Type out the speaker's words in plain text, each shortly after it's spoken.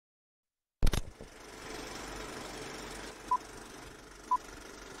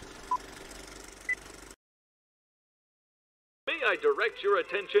may I direct your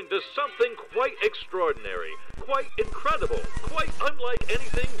attention to something quite extraordinary, quite incredible, quite unlike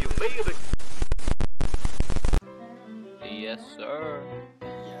anything you may have Yes, sir.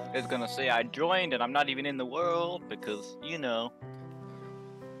 Yes. It's gonna say I joined and I'm not even in the world because, you know.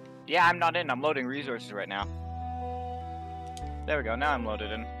 Yeah, I'm not in. I'm loading resources right now. There we go. Now I'm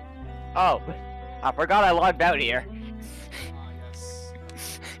loaded in. Oh, I forgot I logged out here. Yes.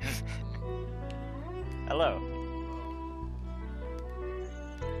 Hello.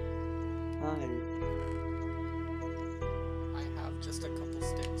 Hi. I have just a couple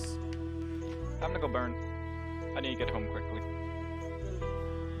sticks. Time to go burn. I need to get home quickly.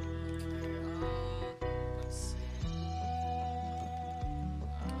 Let's see.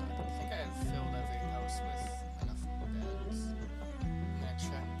 I think I have filled every house with enough beds. I'm gonna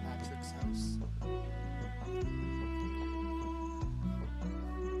check Patrick's house.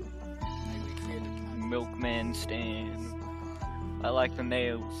 I recreated Patrick's Milkman stand. I like the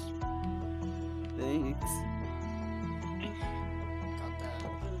nails. Thanks.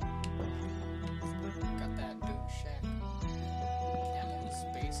 Got that boot shack. Cameron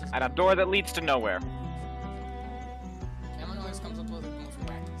space is And a door that leads to nowhere. Cameron always comes up with the most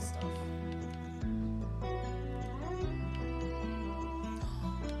wacky stuff.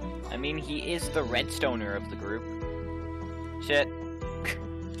 I mean, he is the redstoner of the group. Shit.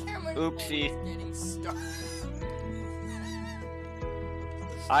 Cameron Oopsie. is getting stuck.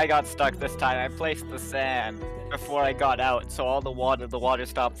 I got stuck this time. I placed the sand before I got out, so all the water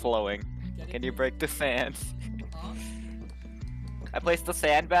stopped flowing. Can you break the sand? Huh? I placed the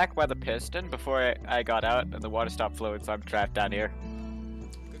sand back by the piston before I got out, and the water stopped flowing, so I'm trapped down here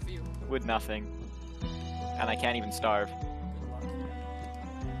Good for you. with nothing. And I can't even starve. Good luck.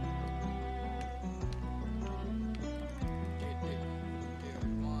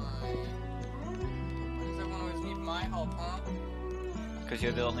 Why? Why does everyone always need my help, huh? Because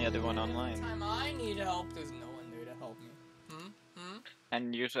you're the only other one online. Time I need help, there's no one there to help me.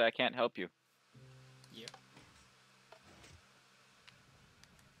 And usually I can't help you. Yeah.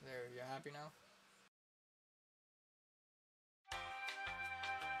 There, you happy now?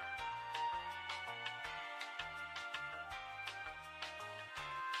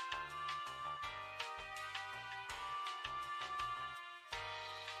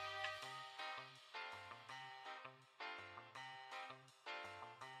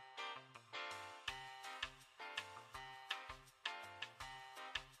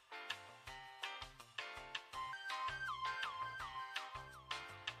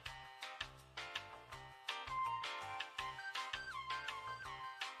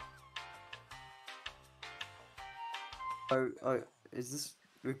 Is this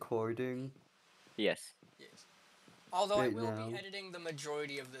recording? Yes. Yes. Although I Right will now. be editing the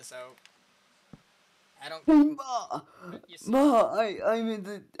majority of this out. I don't. Ma, You see- I'm in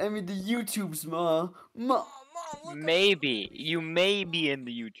the YouTubes, Ma. Mom, look Maybe. You may be in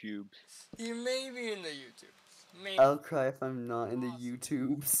the YouTube. You may be in the YouTube. Maybe. I'll cry if I'm not in the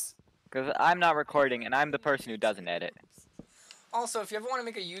YouTubes. Because I'm not recording, and I'm the person who doesn't edit. Also, if you ever want to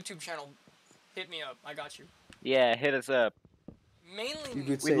make a YouTube channel, hit me up. I got you. Yeah, hit us up. Mainly You me. could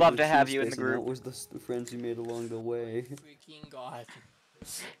We'd say love the to have truth, you in the Jason, group. What was the friends you made along the way? Freaking God.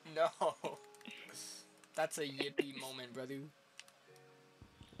 No. That's a yippee moment, brother.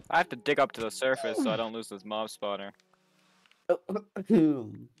 I have to dig up to the surface so I don't lose this mob spawner.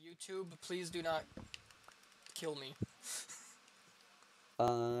 YouTube, please do not kill me.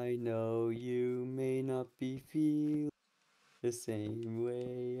 I know you may not be feeling the same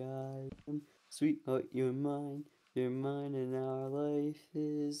way I am. Sweetheart, you're mine, and our life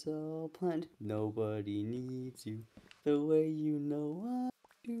is all planned. Nobody needs you the way you know I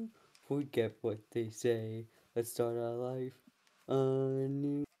do. Forget what they say, let's start our life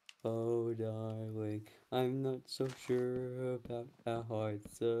anew. Oh, darling, I'm not so sure about our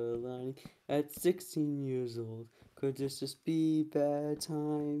hearts aligning. At 16 years old, could this just be bad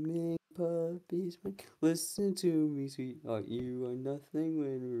timing? Puppies, listen to me, sweetheart, you are nothing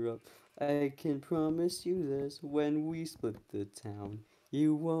when we're up. I can promise you this, when we split the town,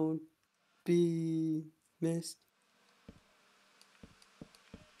 you won't be missed.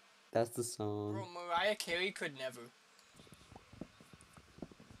 That's the song. Bro, Mariah Carey could never.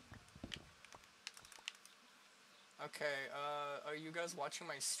 Okay, are you guys watching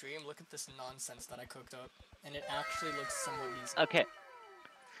my stream? Look at this nonsense that I cooked up. And it actually looks somewhat decent. Okay.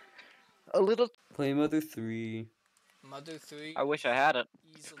 A little. Play Mother 3. Mother 3, I wish I had it.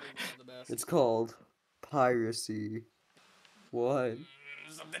 easily one of the best. It's called Piracy. What?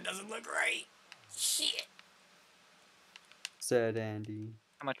 Something doesn't look right. Shit. Said Andy.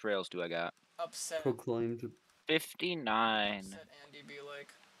 How much rails do I got? Upset. Proclaimed 59. Said Andy be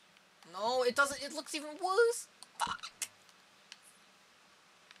like. No, it doesn't. It looks even worse.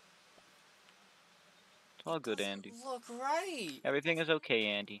 It's all good, Doesn't Andy. look right. Everything is okay,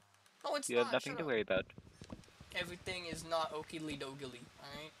 Andy. No, it's You not. have nothing Shut to up. worry about. Everything is not okily dogily.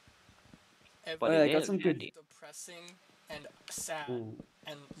 Alright. But Alright, it I got is, some good. Andy. Depressing and sad Ooh,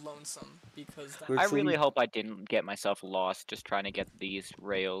 and lonesome because that. I virtually, really hope I didn't get myself lost just trying to get these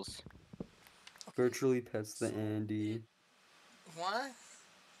rails. Okay. virtually pets the So Andy. What?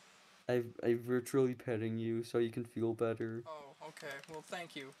 I virtually petting you so you can feel better. Oh, okay. Well,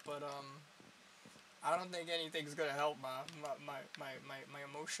 thank you, but I don't think anything's gonna help my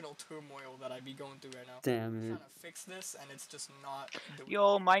emotional turmoil that I be going through right now. I'm Damn trying it. to fix this, and it's just not doing.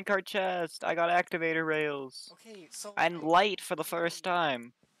 Yo, minecart chest! I got activator rails. Okay, so And light for the first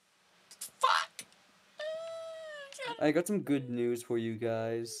time. fuck. I got some good news for you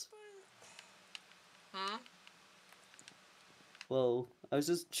guys. Hmm. Well, I was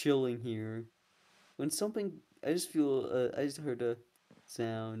just chilling here. When something, I just feel, I just heard a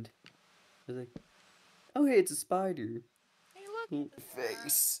sound. I was like, oh hey, it's a spider. Hey, look. Mm, It's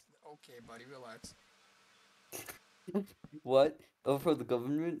face. okay, buddy, relax. What? Oh, for the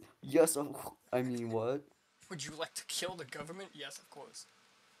government? Yes, I mean, what? Would you like to kill the government? Yes, of course.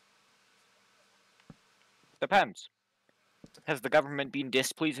 Depends. Has the government been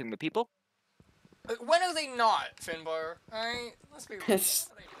displeasing the people? When are they not, Finbar? Alright, let's be real. When are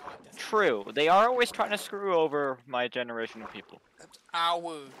they not this True. They are always trying to screw over my generation of people.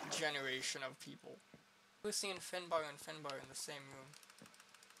 our generation of people? We've seen Finbar and Finbar in the same room.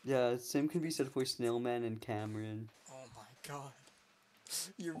 Yeah, same can be said for Snailman and Cameron. Oh my god.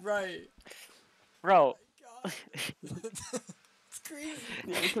 You're right. Bro, God. It's crazy.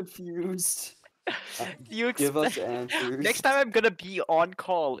 I'm confused. you Give us expect... answers. Next time I'm gonna be on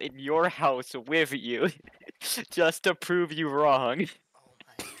call in your house with you, just to prove you wrong. Oh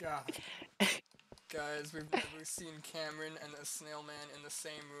my god. Guys, we've never seen Cameron and a snail man in the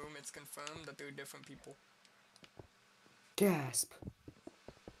same room. It's confirmed that they're different people. Gasp.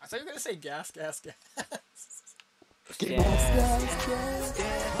 I thought you were gonna say gas, gas, gas. Gas.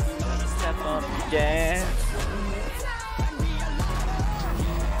 Step on the gas.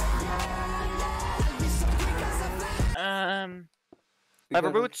 Lever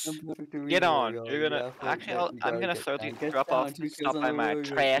boots, get on. You're gonna actually. I'm gonna throw drop off some stuff by my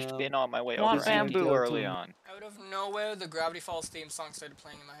trash bin on my way over. Want Bamboo bamboo early on. Out of nowhere, the Gravity Falls theme song started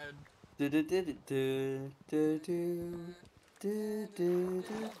playing in my head.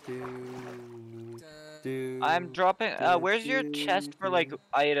 I'm dropping. Where's your chest for like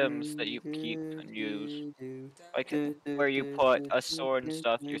items that you keep and use? Like where you put a sword and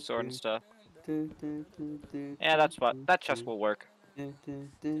stuff, your sword and stuff. Yeah, that's what. That chest will work.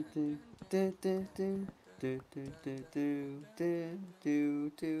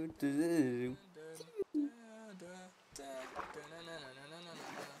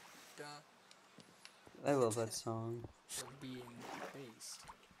 I love that song. For being based.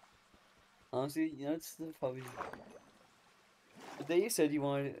 Honestly, you know, it's probably the day you said you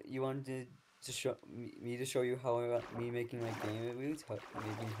wanted to show me to show you how me making my game. It really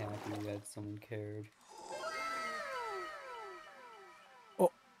made me happy that someone cared.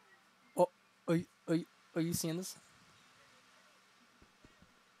 Oh, are you seeing this?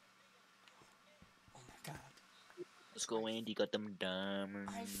 Oh my god. Let's go, Andy. Got them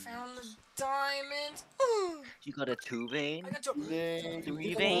diamonds. I found the diamond. You got a 2-vein? I got your... Yay,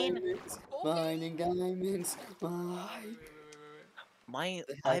 3-vein? Mining diamonds, mine.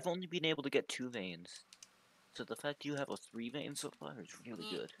 I've only been able to get 2 veins. So the fact you have a 3-vein so far is really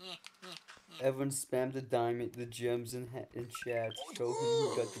good. Everyone spammed the gems in chat. Show him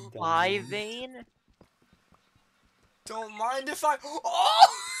who got the diamond. 5-vein? Don't mind if I... Oh!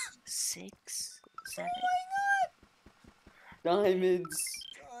 6, 7. Diamonds.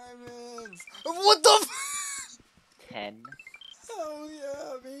 Diamonds. What the f... 10. Hell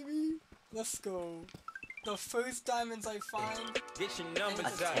yeah, baby. Let's go. The first diamonds I find. Get your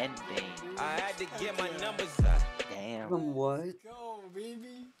numbers A up. 10-vein. I had to get my numbers up. Damn. From what? Go,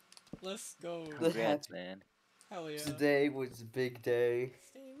 baby. Let's go. Congrats, man. Hell yeah. Today was a big day.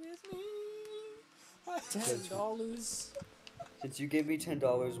 Stay with me. $10. Since you gave me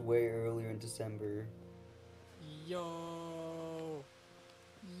 $10 way earlier in December. Yo.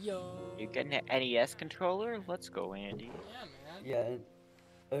 You getting an NES controller? Let's go, Andy. Yeah, man.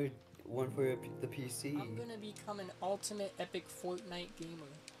 Yeah, and one for the PC. I'm gonna become an ultimate epic Fortnite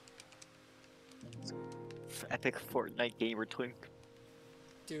gamer. Epic Fortnite gamer twink.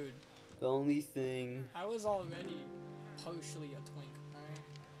 Dude, The only thing. I was already partially a twink, alright?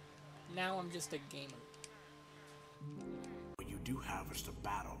 Now I'm just a gamer. What you do have is the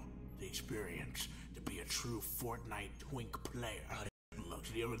battle, the experience, to be a true Fortnite twink player. Look,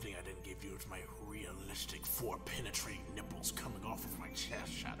 the only thing I didn't give you is my realistic 4 penetrating nipples coming off of my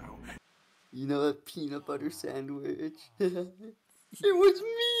chest, Shadow. You know that peanut butter sandwich? It was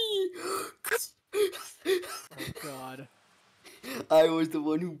me! Oh God. I was the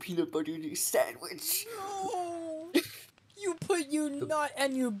one who peanut buttered your sandwich. No! You put your nut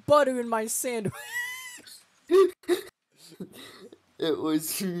and your butter in my sandwich. It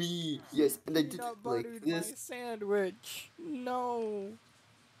was me. Yes, and I did it Peanut like buttered my this. sandwich. No.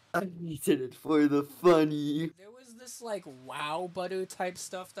 I did it for the funny. There was this like wow butter type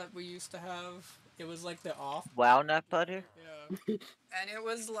stuff that we used to have. It was like the off. Walnut butter? Yeah. And it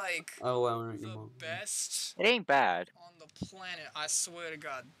was like Oh, I don't the know. best It ain't bad. on the planet, I swear to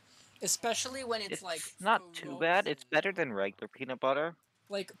God. Especially when it's like not too bad. It's better than regular peanut butter.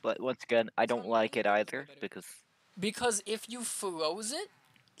 like But once again, I don't like it either because if you froze it,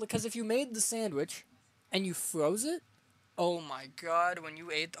 because if you made the sandwich and you froze it, oh my God, when you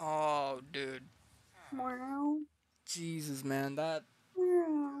ate, oh dude, Jesus man, that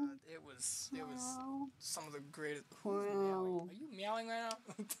God, it was some of the greatest. Who's meowing? Are you meowing right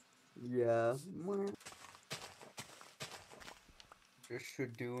now? Yeah. Just for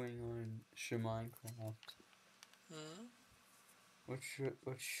doing on Minecraft. Hmm? What's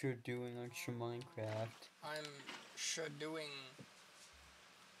you doing on Minecraft? I'm sure doing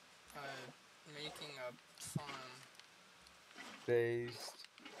making a farm. Based.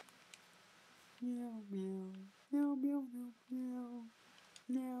 Meow meow meow meow meow meow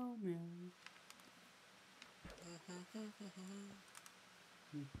meow meow.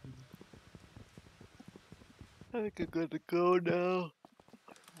 I think I'm gonna go now.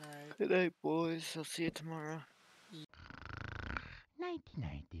 Alright. Good night, boys. I'll see you tomorrow. Nighty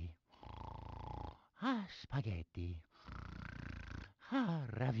nighty. Ah, spaghetti. Ah,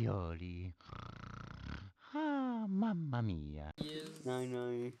 ravioli. Ah, mamma mia. Yes. Night.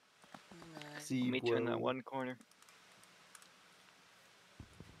 Night. See, I'll meet you in that bro. one corner.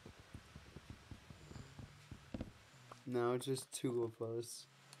 Now just 2 of us.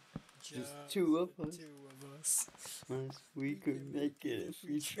 Just Just 2 of us. 2 of us. We could make it if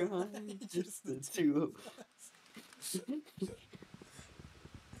we tried. Just the 2 of us.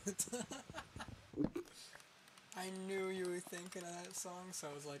 I knew you were thinking of that song, so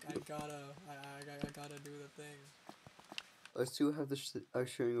I was like, I gotta do the thing. Us 2 have are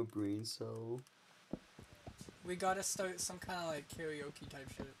sharing a brain cell. We gotta start some kind of like karaoke type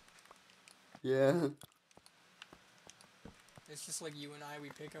shit. Yeah. It's just like you and I, we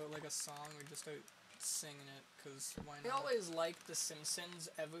pick out like a song, we just start singing it, cause why not? I always liked The Simpsons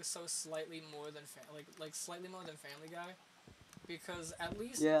ever so slightly more than like slightly more than Family Guy, because at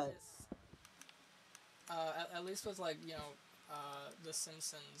least at least with like The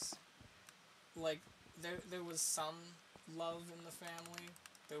Simpsons, like there was some love in the family.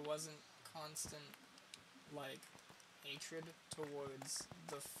 There wasn't constant like hatred towards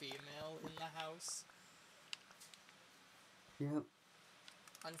the female in the house. Yep.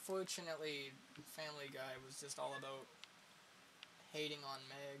 Unfortunately, Family Guy was just all about hating on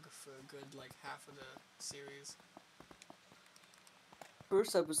Meg for a good like half of the series.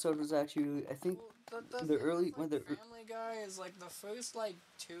 First episode was actually, I think, Well, the early with Family Guy is like the first like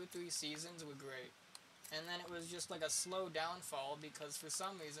 2-3 seasons were great, and then it was just like a slow downfall because for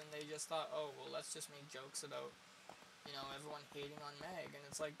some reason they just thought, oh well, let's just make jokes about everyone hating on Meg, and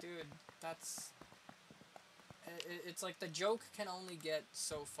it's like, dude, that's. It's like the joke can only get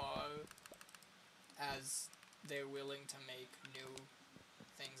so far as they're willing to make new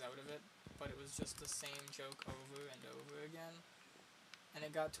things out of it, but it was just the same joke over and over again, and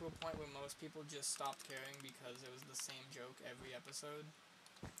it got to a point where most people just stopped caring because it was the same joke every episode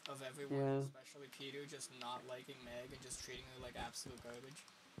of everyone, especially Peter, just not liking Meg and just treating her like absolute garbage.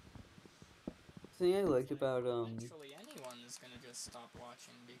 The thing I liked about Eventually anyone is gonna just stop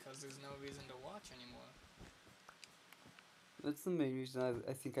watching because there's no reason to watch anymore. That's the main reason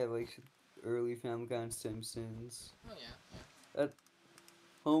I think I liked early Family Guy and Simpsons. Oh yeah.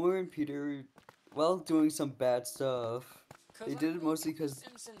 Homer and Peter, well, doing some bad stuff. They did it mostly because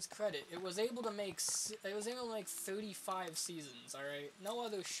Simpsons credit, it was able to make 35 seasons. All right, no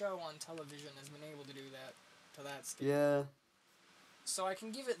other show on television has been able to do that to that scale. Yeah. So I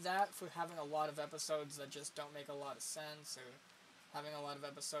can give it that for having a lot of episodes that just don't make a lot of sense, or having a lot of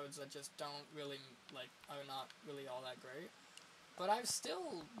episodes that just don't really are not really all that great. But I've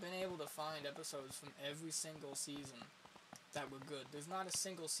still been able to find episodes from every single season that were good. There's not a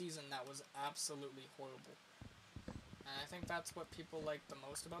single season that was absolutely horrible. And I think that's what people like the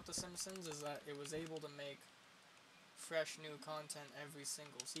most about The Simpsons, is that it was able to make fresh new content every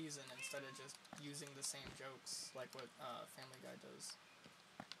single season instead of just using the same jokes like what Family Guy does.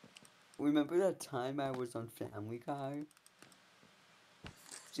 Remember that time I was on Family Guy?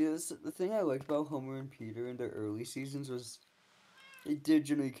 See, the thing I liked about Homer and Peter in their early seasons was they did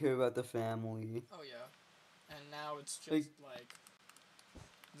genuinely care about the family. Oh yeah, and now it's just like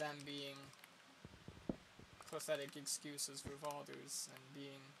them being pathetic excuses for fathers and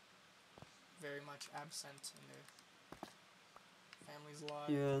being very much absent in their family's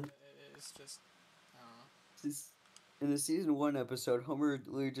lives. Yeah. It's just, I don't know. In the season 1 episode, Homer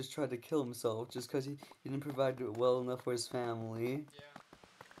literally just tried to kill himself just because he didn't provide it well enough for his family. Yeah.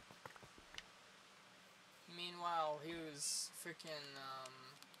 Meanwhile, he was freaking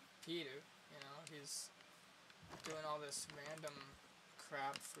Peter, you know, he's doing all this random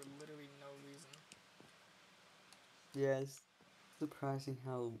crap for literally no reason. Yeah, it's surprising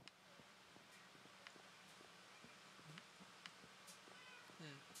how...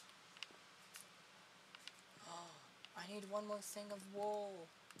 I need one more thing of wool.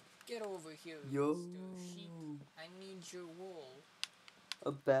 Get over here, Yo. Mr. Sheep. I need your wool.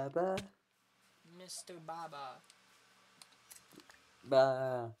 A baba? Mr. Baba.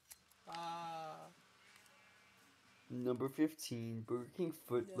 Bah. Number 15, Burger King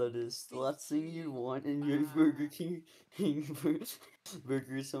foot Number lettuce. The last thing you 15. want in your Burger King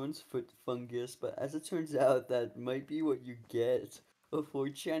burger is someone's foot fungus, but as it turns out, that might be what you get. A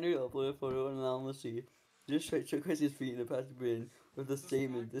 4chan upload a photo anonymously. Just took his feet in the plastic bin with the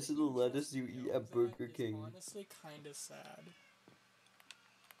statement, "This is the lettuce you eat at Burger King." Honestly, kinda sad.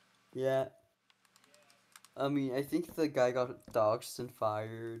 Yeah. I mean, I think the guy got doxxed and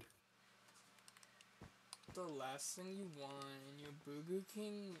fired. The last thing you want in your Burger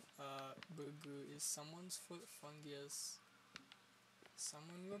King burger is someone's foot fungus.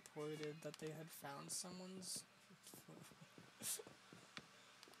 Someone reported that they had found someone's foot.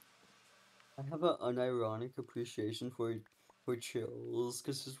 I have an unironic appreciation for Chills,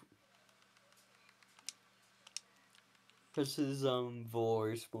 cause his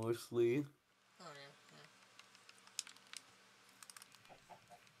voice mostly. Oh yeah.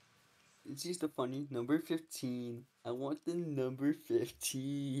 It's just a funny number 15. I want the number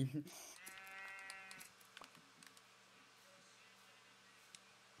 15.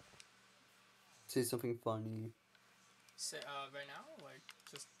 Say something funny. Say right now, like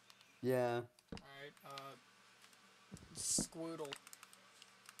just Yeah. alright. Squirtle.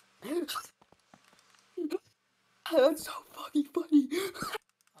 That's so fucking funny.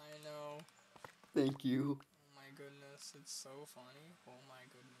 I know. Thank you. Oh my goodness, it's so funny. Oh my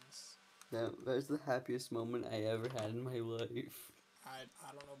goodness. That's the happiest moment I ever had in my life. I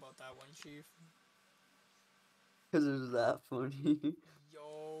don't know about that one, Chief. Cause it was that funny.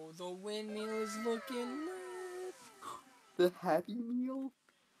 Yo, the windmill is looking lit. The Happy Meal?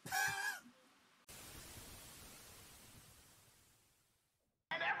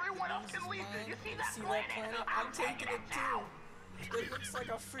 And everyone else can leave. You see that planet? I'm taking it too. It looks like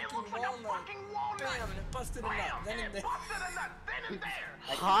a freaking walnut. Bam, and it busted a nut. Then and there.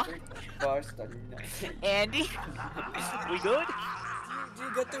 Huh? Andy? We good? Do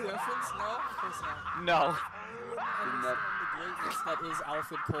you get the reference? No? Of course not. No. The greatness that is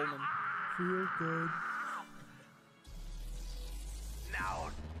Alfred Coleman. Feel good.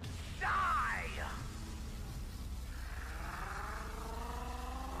 Now, die!